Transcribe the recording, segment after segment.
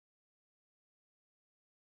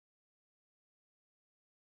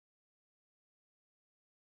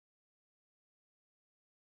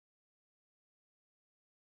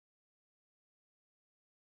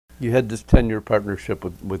You had this 10-year partnership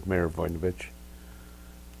with Mayor Voinovich.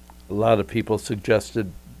 A lot of people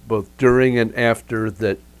suggested both during and after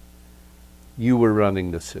that you were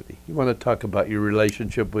running the city. You want to talk about your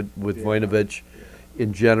relationship with Voinovich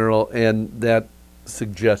in general and that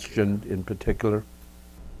suggestion in particular?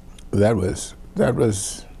 That was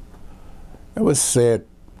said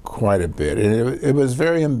quite a bit, and it was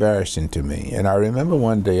very embarrassing to me. And I remember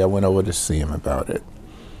one day I went over to see him about it,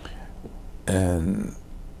 and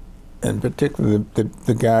particularly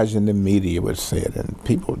the guys in the media would say it, and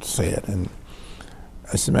people would say it, and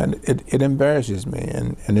I said, man, it embarrasses me.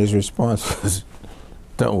 And his response was,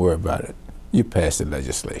 don't worry about it. You passed the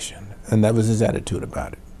legislation. And that was his attitude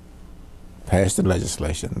about it. Pass the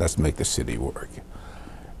legislation, let's make the city work.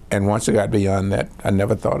 And once I got beyond that, I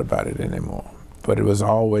never thought about it anymore. But it was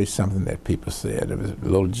always something that people said. It was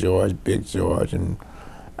little George, big George, and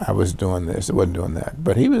I was doing this, I wasn't doing that.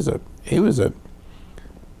 But he was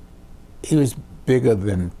bigger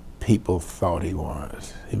than people thought he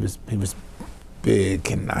was. He was big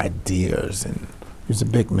in ideas, and he was a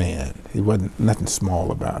big man. He wasn't nothing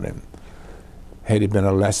small about him. Had he been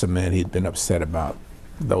a lesser man, he'd been upset about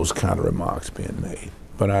those kind of remarks being made.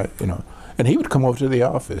 But and he would come over to the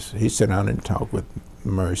office. He'd sit down and talk with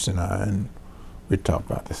Merce and I, and we'd talk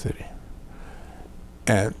about the city.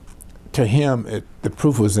 And to him, the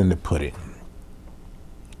proof was in the pudding.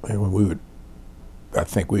 And I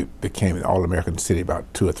think we became an All-American city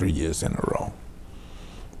about 2 or 3 years in a row.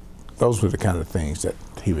 Those were the kind of things that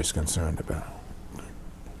he was concerned about.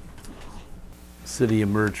 The city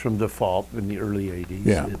emerged from default in the early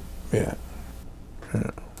 80s. Yeah.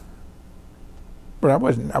 But I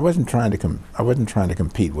wasn't trying to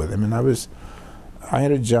compete with him, and I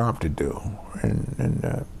had a job to do,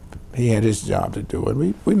 and he had his job to do,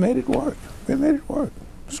 and we made it work. We made it work.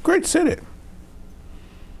 It was a great city.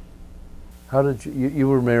 How did you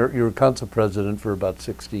were mayor? You were council president for about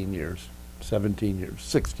 16 years. 17 years,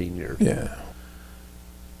 16 years. Yeah.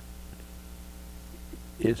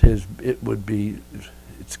 It's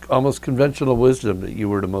almost conventional wisdom that you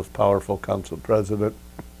were the most powerful council president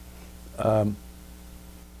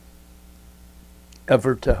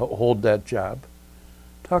ever to hold that job.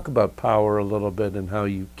 Talk about power a little bit and how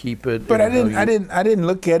you keep it. But I didn't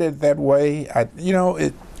look at it that way. I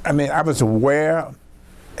was aware.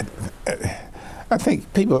 I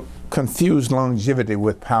think people confuse longevity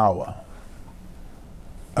with power.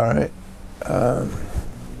 All right.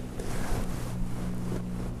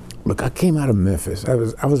 Look, I came out of Memphis. I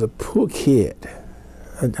was a poor kid.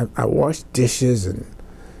 I washed dishes, and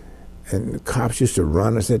the cops used to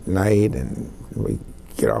run us at night, and we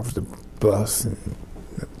get off the bus, and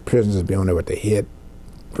the prisoners would be on there with their head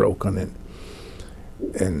broken,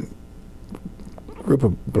 and a group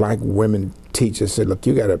of black women teachers said, look,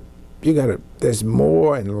 you gotta, there's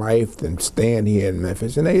more in life than staying here in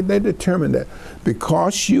Memphis. And they determined that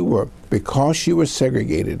because you were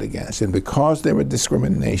segregated against, and because there was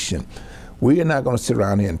discrimination, we are not going to sit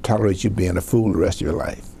around here and tolerate you being a fool the rest of your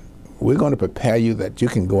life. We're going to prepare you that you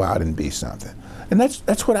can go out and be something. And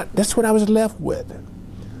that's what I was left with.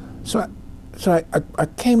 So I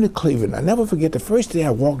came to Cleveland. I never forget the first day I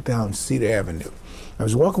walked down Cedar Avenue. I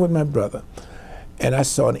was walking with my brother, and I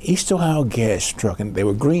saw an East Ohio gas truck, and they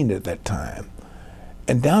were green at that time.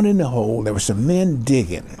 And down in the hole, there were some men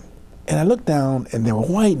digging. And I looked down, and there were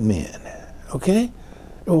white men, okay?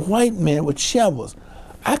 There were white men with shovels.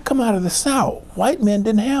 I come out of the South. White men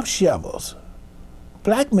didn't have shovels.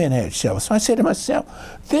 Black men had shovels. So I said to myself,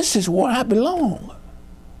 this is where I belong.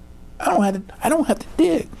 I don't have to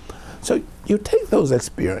dig. So you take those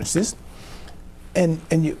experiences, and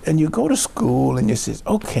you go to school, and you say,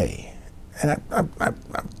 okay. And I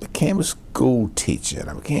became a school teacher, and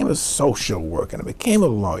I became a social worker, and I became a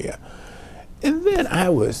lawyer. And then I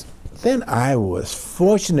was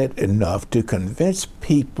fortunate enough to convince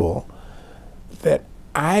people that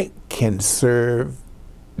I can serve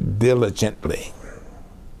diligently.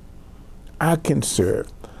 I can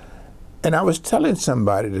serve. And I was telling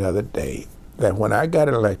somebody the other day that when I got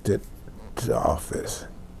elected to office,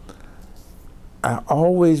 I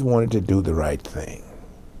always wanted to do the right thing.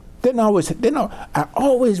 I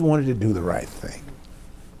always wanted to do the right thing.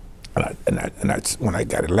 When I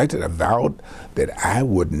got elected, I vowed that I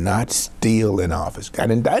would not steal in office.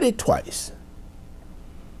 Got indicted twice.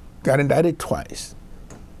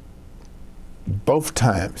 Both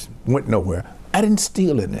times, went nowhere. I didn't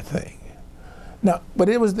steal anything. Now, but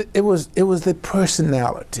it was the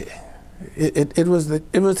personality. It was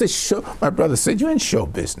the show. My brother said, "You're in show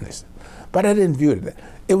business," but I didn't view it that.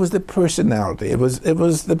 It was the personality. It was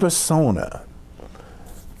the persona.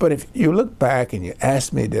 But if you look back and you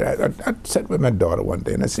ask me, I sat with my daughter one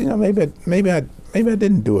day and I said, maybe I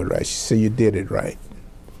didn't do it right. She said, you did it right.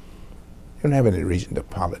 You don't have any reason to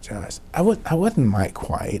apologize. I wasn't Mike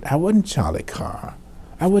White. I wasn't Charlie Carr.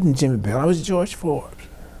 I wasn't Jimmy Bell. I was George Forbes.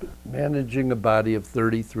 Managing a body of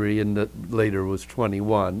 33 and that later was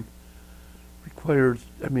 21 requires,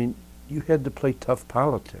 you had to play tough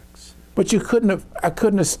politics. But I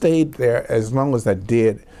couldn't have stayed there as long as I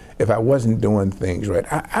did if I wasn't doing things right.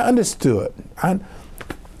 I understood. I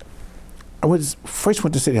first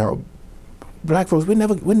went to City Hall. Black folks, we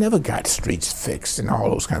never got streets fixed and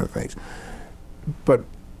all those kind of things. But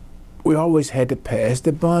we always had to pass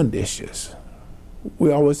the bond issues.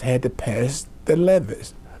 We always had to pass the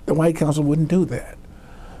levies. The White Council wouldn't do that.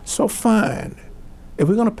 So fine. If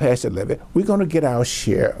we're going to pass the levy, we're going to get our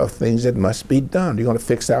share of things that must be done. You're going to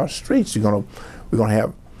fix our streets. We're going to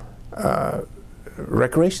have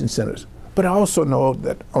recreation centers. But I also know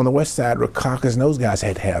that on the west side, Rakokas and those guys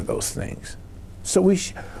had to have those things. So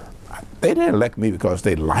they didn't elect me because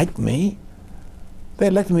they liked me. They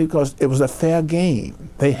elected me because it was a fair game.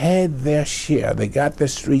 They had their share. They got their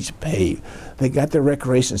streets paved. They got their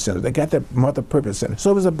recreation centers. They got their multi-purpose centers.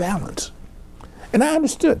 So it was a balance. And I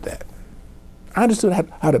understood that. I understood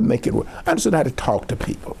how to make it work. I understood how to talk to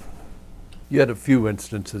people. You had a few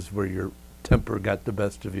instances where your temper got the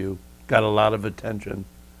best of you, got a lot of attention.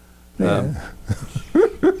 Yeah.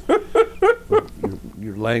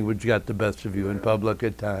 Your language got the best of you in public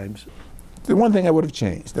at times. The one thing I would have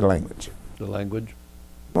changed, the language. The language?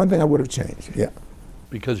 One thing I would have changed, yeah.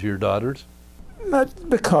 Because of your daughters? Not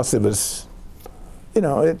because it was,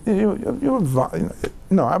 no,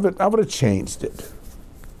 I would have changed it.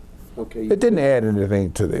 Okay. It didn't add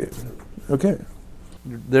anything to the, okay.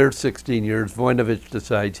 There's 16 years. Voinovich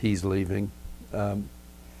decides he's leaving.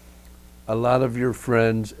 A lot of your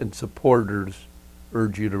friends and supporters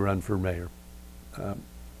urge you to run for mayor.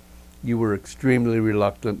 You were extremely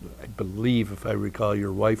reluctant. I believe, if I recall,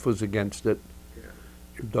 your wife was against it. Yeah.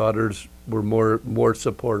 Your daughters were more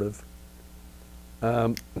supportive.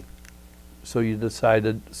 So you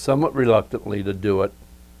decided, somewhat reluctantly, to do it.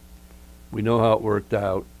 We know how it worked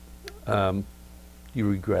out. You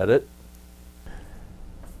regret it?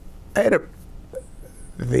 I had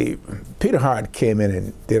Peter Hart came in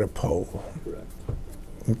and did a poll. Correct.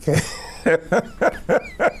 Okay.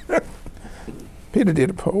 Peter did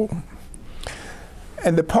a poll.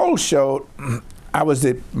 And the poll showed I was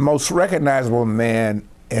the most recognizable man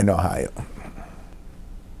in Ohio.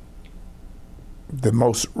 The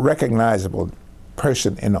most recognizable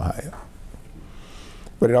person in Ohio.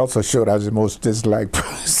 But it also showed I was the most disliked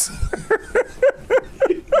person.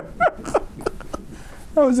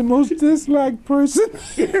 I was the most disliked person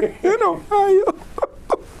in Ohio.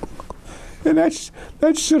 And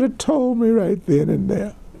that should have told me right then and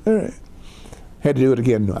there. All right. Had to do it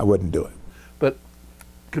again? No, I wouldn't do it. But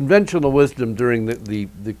conventional wisdom during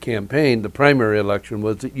the campaign, the primary election,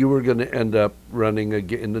 was that you were going to end up running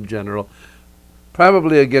in the general,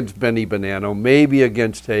 probably against Benny Bonanno, maybe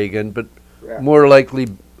against Hagan, but more likely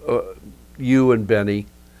you and Benny,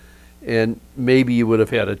 and maybe you would have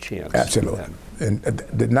had a chance. Absolutely. And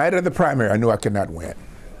the night of the primary, I knew I could not win.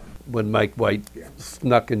 When Mike White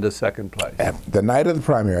snuck into second place. The night of the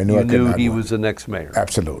primary, I knew I could not win. You knew he was the next mayor.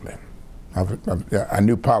 Absolutely. I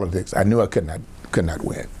knew politics. I knew I could not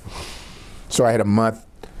win. So I had a month,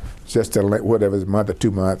 just a month or 2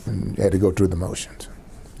 months, and had to go through the motions.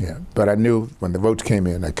 Yeah, but I knew when the votes came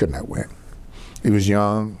in, I could not win. He was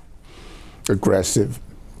young, aggressive,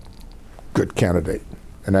 good candidate,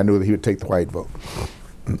 and I knew that he would take the white vote.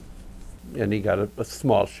 And he got a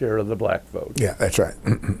small share of the black vote. Yeah, that's right.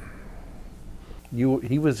 He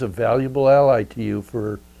was a valuable ally to you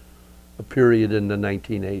for a period in the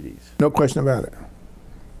 1980s. No question about it.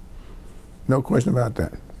 No question about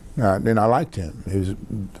that. And I liked him. He was a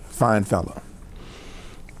fine fellow.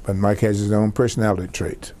 But Mike has his own personality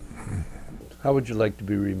traits. How would you like to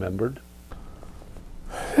be remembered?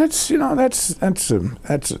 That's a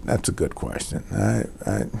good question.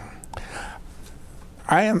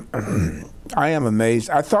 I am amazed.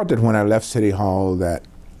 I thought that when I left City Hall that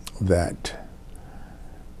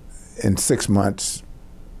in 6 months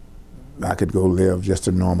I could go live just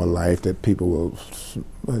a normal life, that people will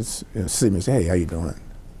see me and say, hey, how you doing?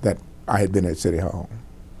 That I had been at City Hall.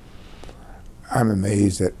 I'm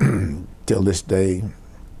amazed that till this day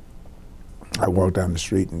I walk down the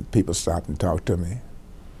street and people stop and talk to me.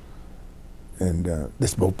 And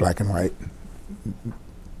this is both black and white,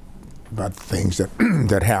 about things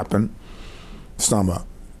that happen. Some are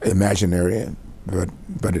imaginary, but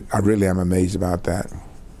I really am amazed about that.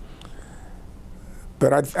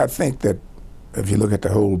 But I think that if you look at the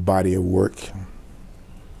whole body of work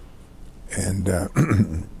and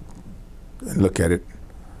look at it,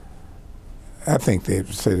 I think they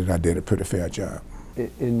say that I did a pretty fair job.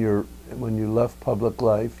 When you left public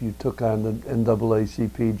life, you took on the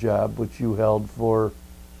NAACP job, which you held for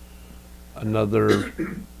another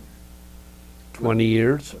 20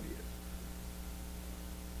 years,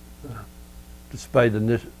 despite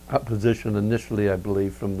opposition initially, I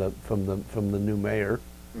believe, from the new mayor.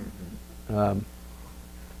 Is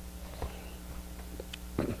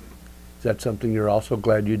that something you're also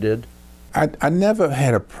glad you did? I never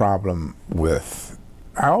had a problem with.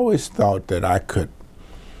 I always thought that I could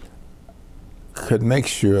make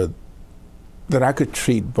sure that I could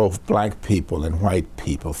treat both black people and white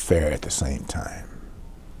people fair at the same time.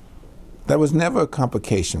 That was never a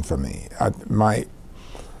complication for me. I'd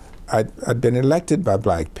been elected by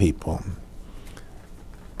black people,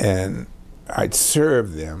 and I'd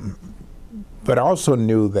served them, but I also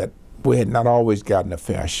knew that we had not always gotten a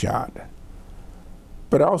fair shot.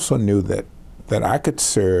 But I also knew that I could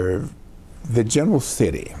serve the general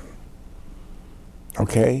city,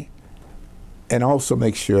 okay, and also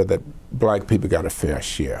make sure that black people got a fair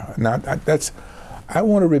share. Now I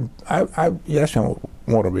want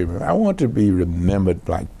to be remembered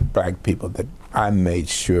black people, that I made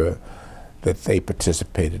sure that they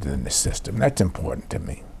participated in the system. That's important to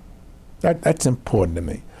me. That's important to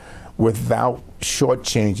me, without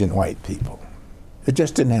shortchanging white people. It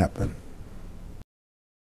just didn't happen.